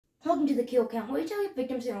Welcome to the Kill Count, where we tell you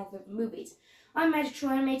victims in all favorite movies. I'm Magic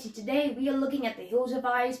Animates, and today we are looking at The Hills Have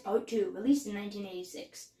Eyes Part 2, released in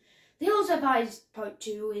 1986. The Hills Have Eyes Part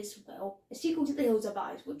 2 is, well, a sequel to The Hills Have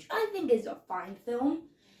Eyes, which I think is a fine film.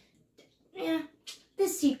 Yeah,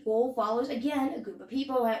 this sequel follows, again, a group of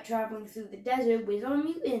people traveling through the desert with our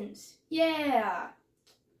mutants. Yeah!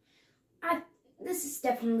 This is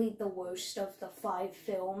definitely the worst of the 5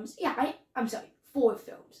 films. Yeah, I'm sorry, 4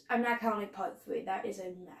 films. I'm not counting Part 3, that is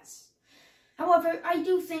a mess. However, I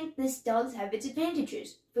do think this does have its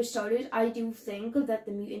advantages. For starters, I do think that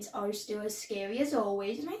the mutants are still as scary as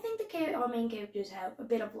always, and I think our main characters have a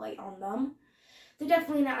bit of light on them. They're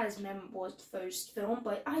definitely not as memorable as the first film,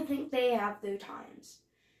 but I think they have their times.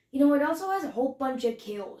 You know, it also has a whole bunch of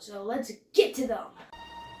kills, so let's get to them.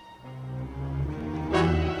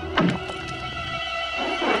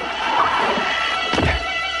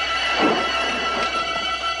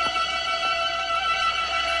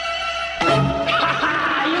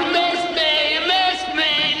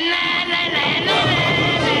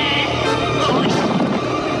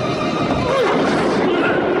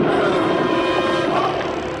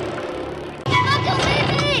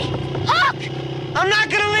 I'm not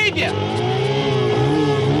gonna leave you!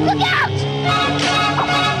 Look out! Oh.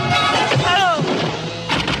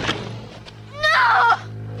 No!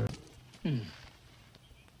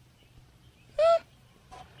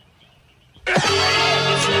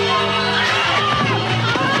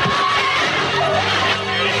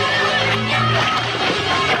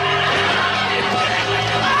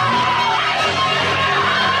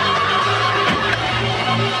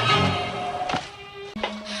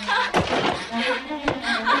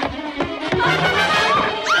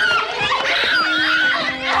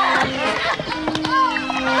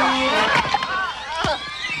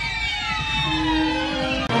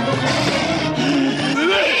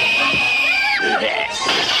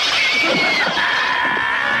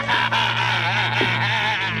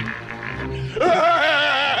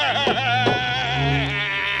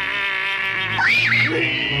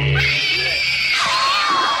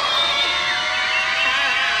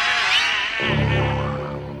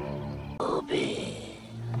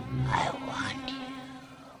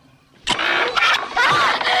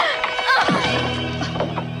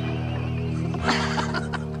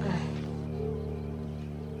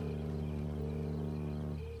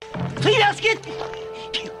 Let's get...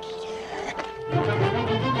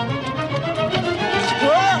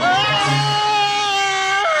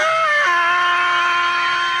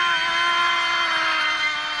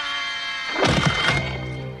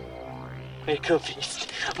 Way to go,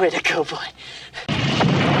 Beast. Way to go, boy.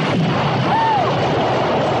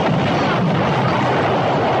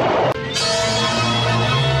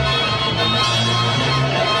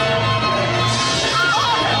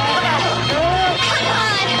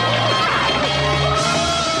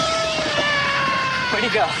 Where'd he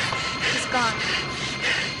go? He's gone.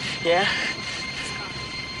 Yeah?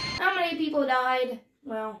 How many people died?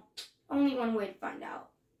 Well, only one way to find out.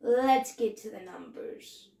 Let's get to the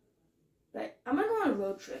numbers. But I'm gonna go on a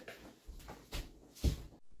road trip.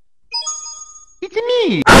 It's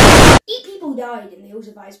me! 8 people died in The Hills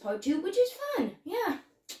Have Eyes Part 2, which is fun. Yeah.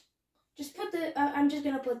 Just put the, I'm just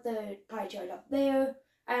gonna put the pie chart up there.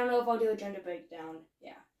 I don't know if I'll do a gender breakdown.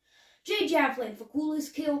 Yeah. Jay Javelin for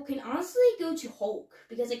coolest kill can honestly go to Hulk,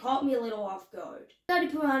 because it caught me a little off guard. Daddy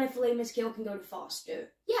Piranha for lamest kill can go to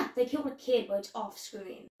Foster. Yeah, they killed a kid, but it's off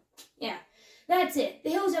screen. Yeah. That's it.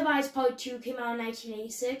 The Hills Have Eyes Part 2 came out in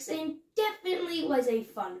 1986 and definitely was a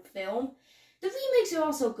fun film. The remakes are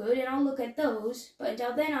also good, and I'll look at those. But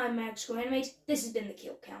until then, I'm Max Animates. This has been the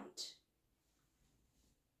Kill Count.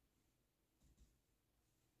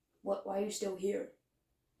 What? Why are you still here?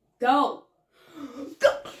 Go!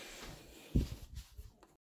 Go!